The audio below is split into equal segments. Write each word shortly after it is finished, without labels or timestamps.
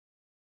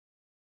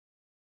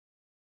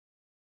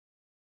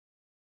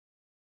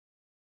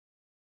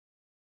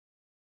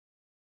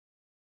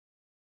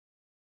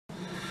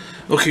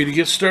Okay, to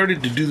get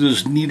started to do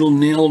this needle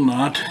nail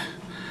knot,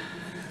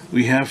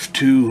 we have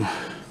to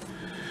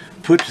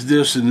put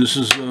this, and this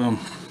is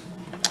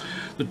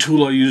the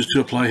tool I use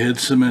to apply head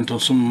cement on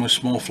some of my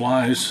small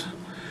flies,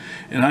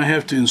 and I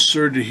have to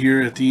insert it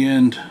here at the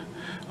end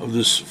of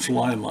this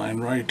fly line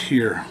right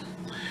here.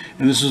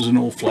 And this is an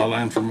old fly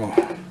line from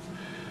a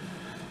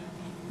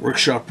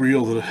workshop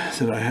reel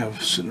that I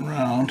have sitting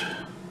around.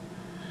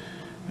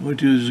 And what I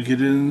do is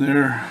get it in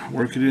there,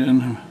 work it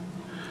in,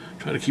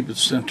 try to keep it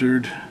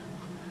centered.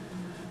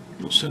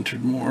 A little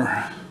centered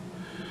more.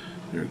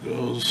 There it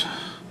goes.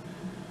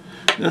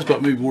 That's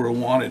about maybe where I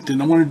want it.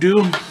 Then I want to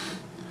do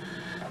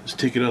is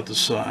take it out the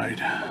side.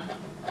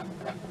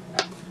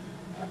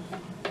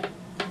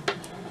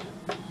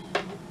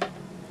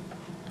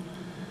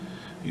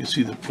 You can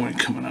see the point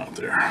coming out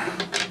there.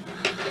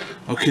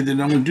 Okay, then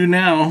I'm going to do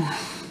now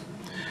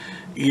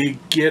is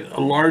get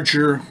a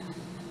larger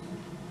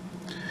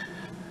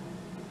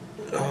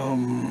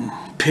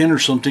pen or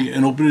something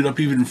and open it up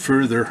even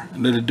further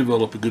and let it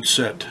develop a good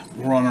set.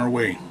 We're on our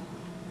way.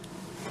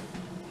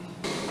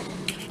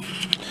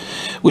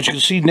 What you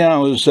can see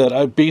now is that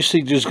I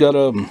basically just got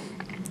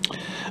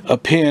a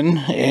pen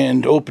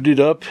and opened it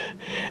up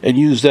and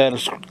used that.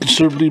 It's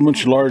considerably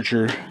much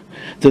larger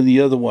than the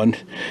other one,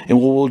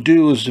 and what we'll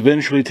do is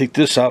eventually take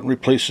this out and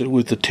replace it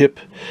with the tip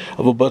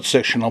of a butt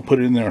section. I'll put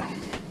it in there.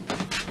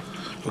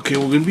 Okay,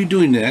 what we're going to be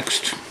doing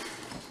next,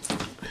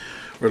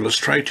 or let's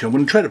try to, I'm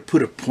going to try to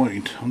put a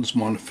point on this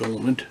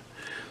monofilament,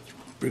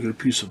 regular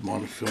piece of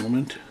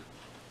monofilament,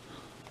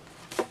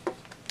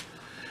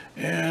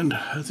 and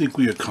I think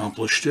we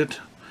accomplished it.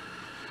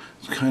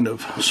 It's kind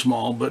of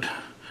small, but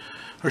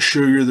I'll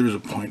show you there's a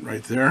point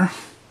right there.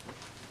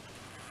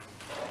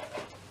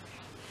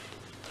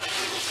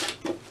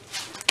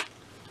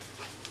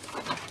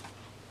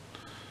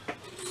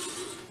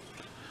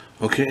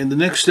 Okay, and the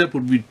next step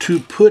would be to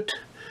put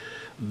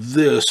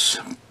this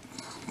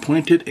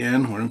pointed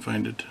end, where I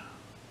find it.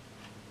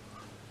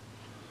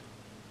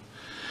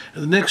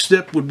 And the next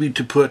step would be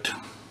to put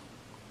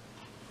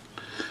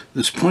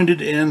this pointed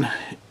end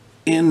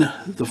in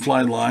the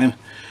fly line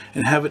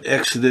and have it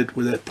exited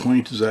where that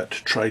point is at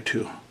to try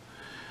to.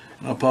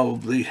 And I'll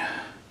probably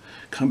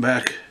come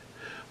back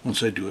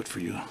once I do it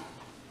for you.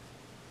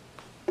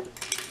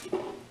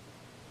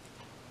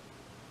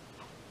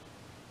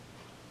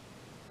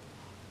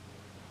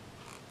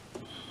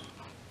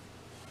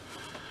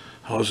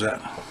 How's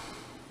that?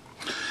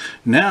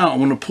 Now I'm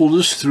going to pull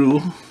this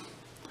through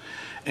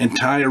and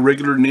tie a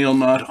regular nail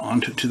knot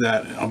onto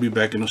that. I'll be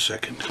back in a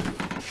second.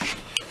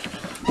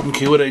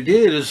 Okay, what I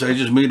did is I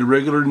just made a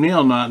regular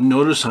nail knot.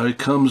 Notice how it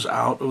comes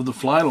out of the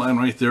fly line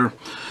right there.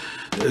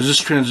 As this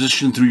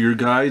transition through your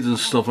guides and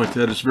stuff like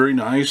that, it's very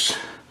nice.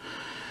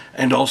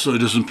 And also it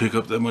doesn't pick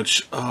up that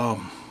much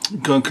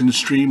gunk in the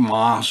stream,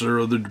 moss or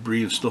other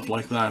debris and stuff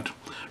like that.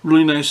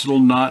 Really nice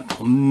little knot,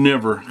 will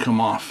never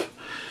come off.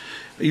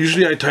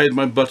 Usually I tied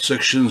my butt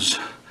sections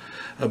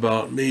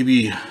about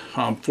maybe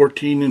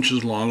 14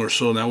 inches long or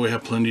so. Now we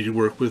have plenty to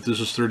work with. This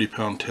is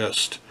 30-pound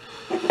test.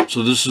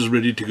 So this is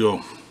ready to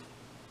go.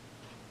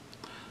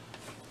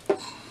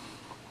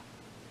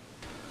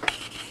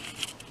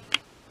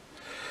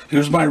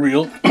 Here's my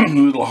reel,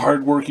 little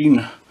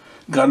hard-working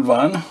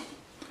Galvan.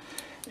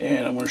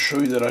 And I'm going to show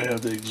you that I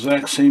have the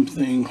exact same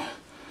thing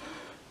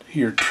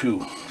here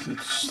too.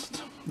 It's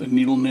the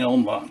needle nail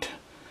knot.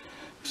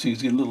 See,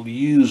 it's getting a little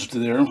used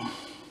there.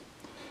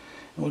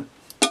 What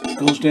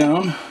goes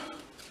down,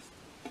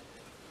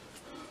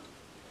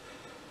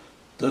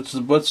 that's the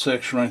butt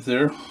section right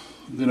there.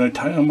 Then I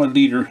tie on my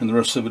leader, and the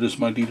rest of it is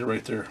my leader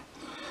right there.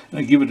 And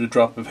I give it a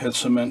drop of head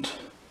cement.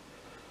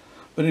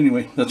 But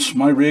anyway, that's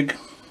my rig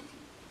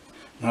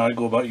and how I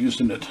go about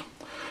using it.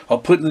 I'll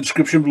put in the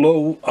description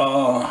below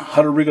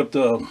how to rig up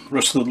the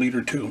rest of the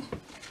leader too.